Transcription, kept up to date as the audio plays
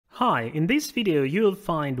Hi, in this video you'll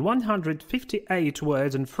find 158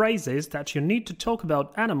 words and phrases that you need to talk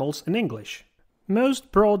about animals in English.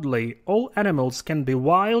 Most broadly, all animals can be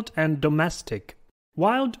wild and domestic.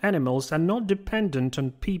 Wild animals are not dependent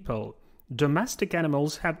on people. Domestic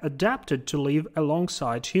animals have adapted to live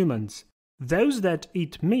alongside humans. Those that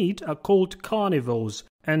eat meat are called carnivores,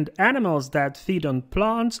 and animals that feed on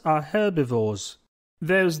plants are herbivores.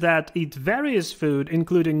 Those that eat various food,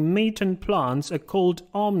 including meat and plants, are called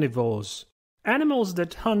omnivores. Animals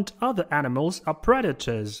that hunt other animals are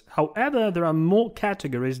predators. However, there are more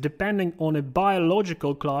categories depending on a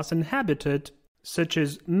biological class and habitat, such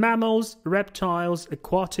as mammals, reptiles,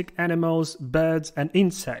 aquatic animals, birds, and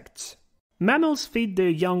insects. Mammals feed their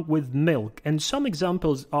young with milk, and some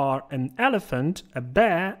examples are an elephant, a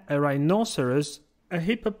bear, a rhinoceros, a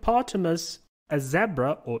hippopotamus, a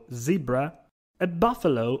zebra or zebra, a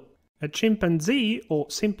buffalo, a chimpanzee or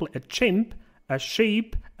simply a chimp, a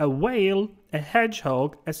sheep, a whale, a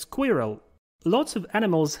hedgehog, a squirrel. Lots of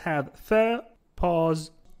animals have fur, paws,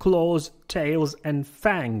 claws, tails, and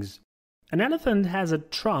fangs. An elephant has a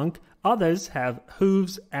trunk, others have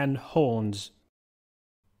hooves and horns.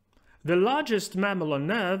 The largest mammal on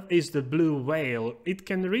Earth is the blue whale. It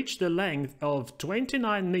can reach the length of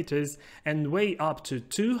 29 meters and weigh up to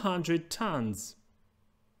 200 tons.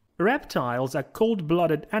 Reptiles are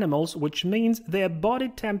cold-blooded animals, which means their body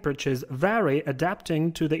temperatures vary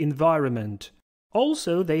adapting to the environment.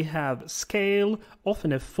 Also, they have scale,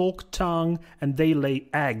 often a forked tongue, and they lay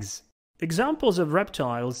eggs. Examples of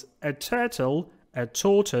reptiles: a turtle, a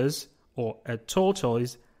tortoise or a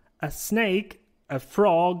tortoise, a snake, a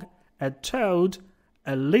frog, a toad,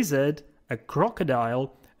 a lizard, a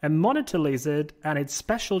crocodile, a monitor lizard and its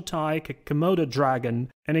special type, a Komodo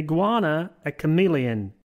dragon, an iguana, a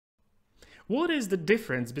chameleon. What is the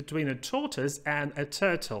difference between a tortoise and a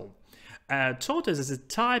turtle? A tortoise is a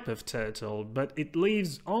type of turtle, but it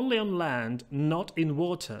lives only on land, not in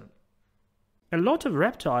water. A lot of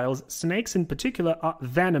reptiles, snakes in particular, are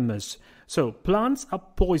venomous. So plants are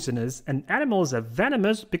poisonous and animals are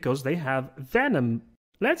venomous because they have venom.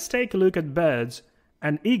 Let's take a look at birds: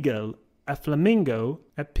 an eagle, a flamingo,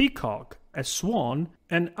 a peacock, a swan,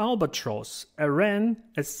 an albatross, a wren,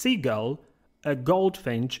 a seagull, a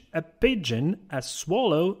goldfinch, a pigeon, a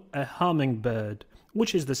swallow, a hummingbird,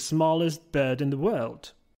 which is the smallest bird in the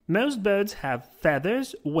world. Most birds have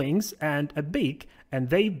feathers, wings, and a beak,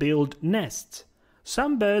 and they build nests.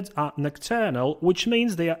 Some birds are nocturnal, which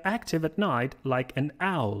means they are active at night, like an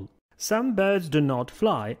owl. Some birds do not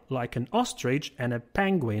fly, like an ostrich and a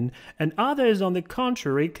penguin, and others, on the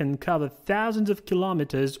contrary, can cover thousands of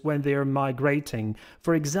kilometers when they are migrating.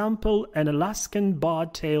 For example, an Alaskan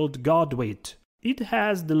bar-tailed godwit. It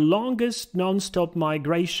has the longest non-stop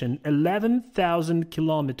migration, 11,000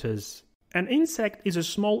 kilometers. An insect is a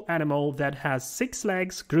small animal that has 6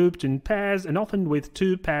 legs grouped in pairs and often with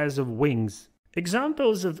 2 pairs of wings.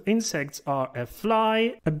 Examples of insects are a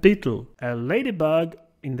fly, a beetle, a ladybug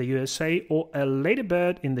in the USA or a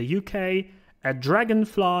ladybird in the UK, a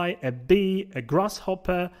dragonfly, a bee, a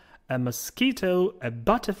grasshopper, a mosquito, a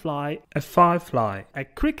butterfly, a firefly, a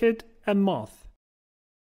cricket, a moth.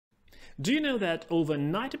 Do you know that over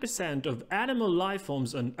 90% of animal life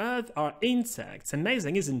forms on Earth are insects?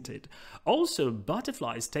 Amazing, isn't it? Also,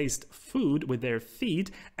 butterflies taste food with their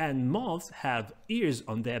feet and moths have ears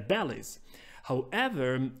on their bellies.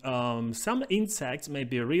 However, some insects may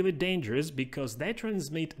be really dangerous because they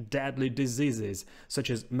transmit deadly diseases,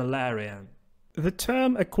 such as malaria. The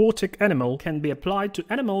term aquatic animal can be applied to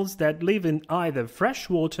animals that live in either fresh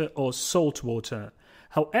water or salt water.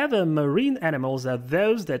 However, marine animals are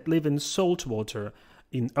those that live in salt water,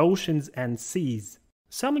 in oceans and seas.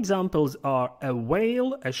 Some examples are a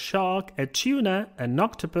whale, a shark, a tuna, an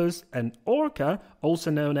octopus, an orca,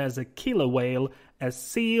 also known as a killer whale, a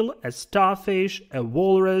seal, a starfish, a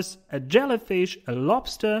walrus, a jellyfish, a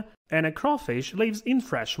lobster, and a crawfish lives in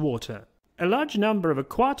fresh water. A large number of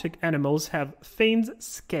aquatic animals have fins,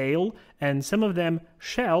 scale, and some of them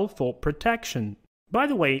shell for protection. By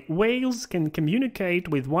the way, whales can communicate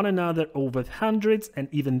with one another over hundreds and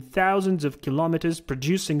even thousands of kilometers,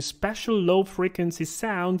 producing special low-frequency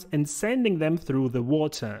sounds and sending them through the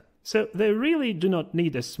water. So they really do not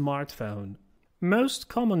need a smartphone. Most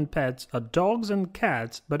common pets are dogs and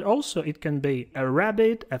cats, but also it can be a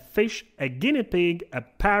rabbit, a fish, a guinea pig, a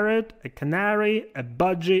parrot, a canary, a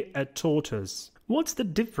budgie, a tortoise. What's the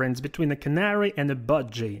difference between a canary and a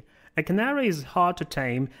budgie? A canary is hard to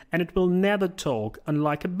tame and it will never talk,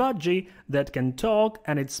 unlike a budgie that can talk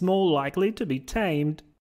and it's more likely to be tamed.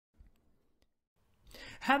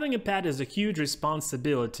 Having a pet is a huge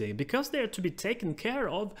responsibility. Because they are to be taken care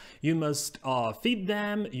of, you must feed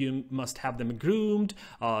them, you must have them groomed,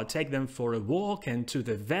 take them for a walk and to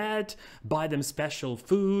the vet, buy them special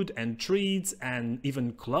food and treats and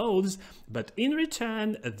even clothes. But in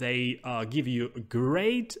return, they give you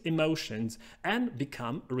great emotions and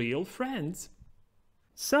become real friends.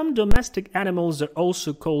 Some domestic animals are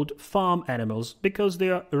also called farm animals because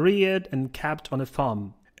they are reared and kept on a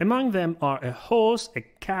farm. Among them are a horse, a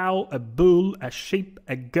cow, a bull, a sheep,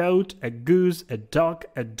 a goat, a goose, a duck,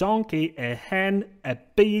 a donkey, a hen, a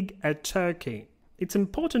pig, a turkey. It's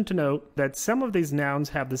important to note that some of these nouns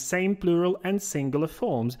have the same plural and singular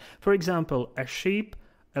forms. For example, a sheep,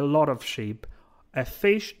 a lot of sheep, a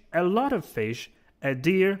fish, a lot of fish, a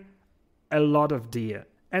deer, a lot of deer.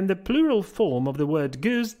 And the plural form of the word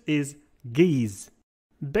goose is geese.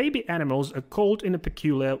 Baby animals are called in a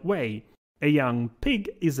peculiar way. A young pig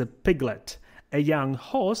is a piglet, a young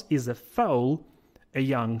horse is a foal, a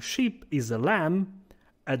young sheep is a lamb,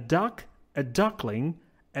 a duck, a duckling,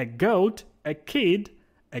 a goat, a kid,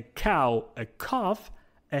 a cow, a calf,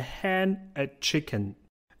 a hen, a chicken.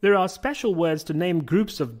 There are special words to name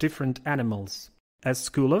groups of different animals. A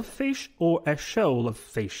school of fish or a shoal of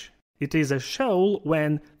fish. It is a shoal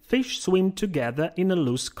when fish swim together in a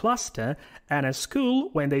loose cluster, and a school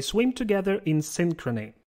when they swim together in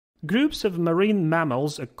synchrony. Groups of marine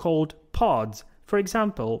mammals are called pods. For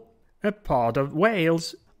example, a pod of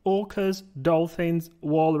whales, orcas, dolphins,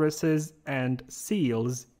 walruses, and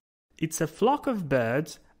seals. It's a flock of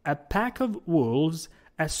birds, a pack of wolves,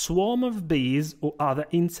 a swarm of bees or other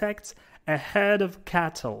insects, a herd of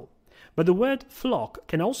cattle. But the word flock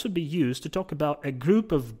can also be used to talk about a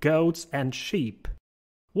group of goats and sheep.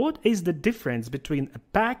 What is the difference between a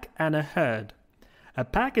pack and a herd? A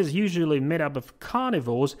pack is usually made up of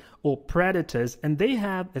carnivores or predators, and they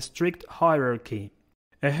have a strict hierarchy.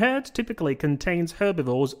 A herd typically contains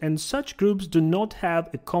herbivores, and such groups do not have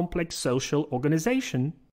a complex social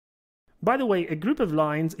organization. By the way, a group of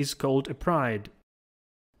lions is called a pride.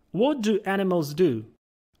 What do animals do?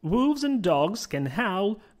 Wolves and dogs can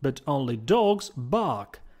howl, but only dogs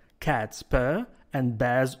bark. Cats purr and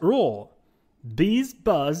bears roar. Bees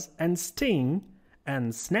buzz and sting,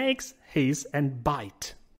 and snakes hiss and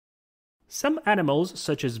bite. Some animals,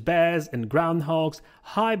 such as bears and groundhogs,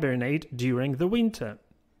 hibernate during the winter.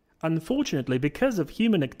 Unfortunately, because of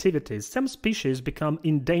human activities, some species become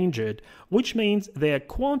endangered, which means their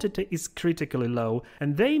quantity is critically low,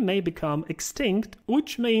 and they may become extinct,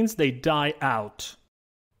 which means they die out.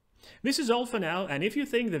 This is all for now, and if you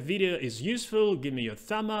think the video is useful, give me a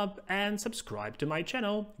thumb up and subscribe to my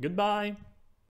channel. Goodbye!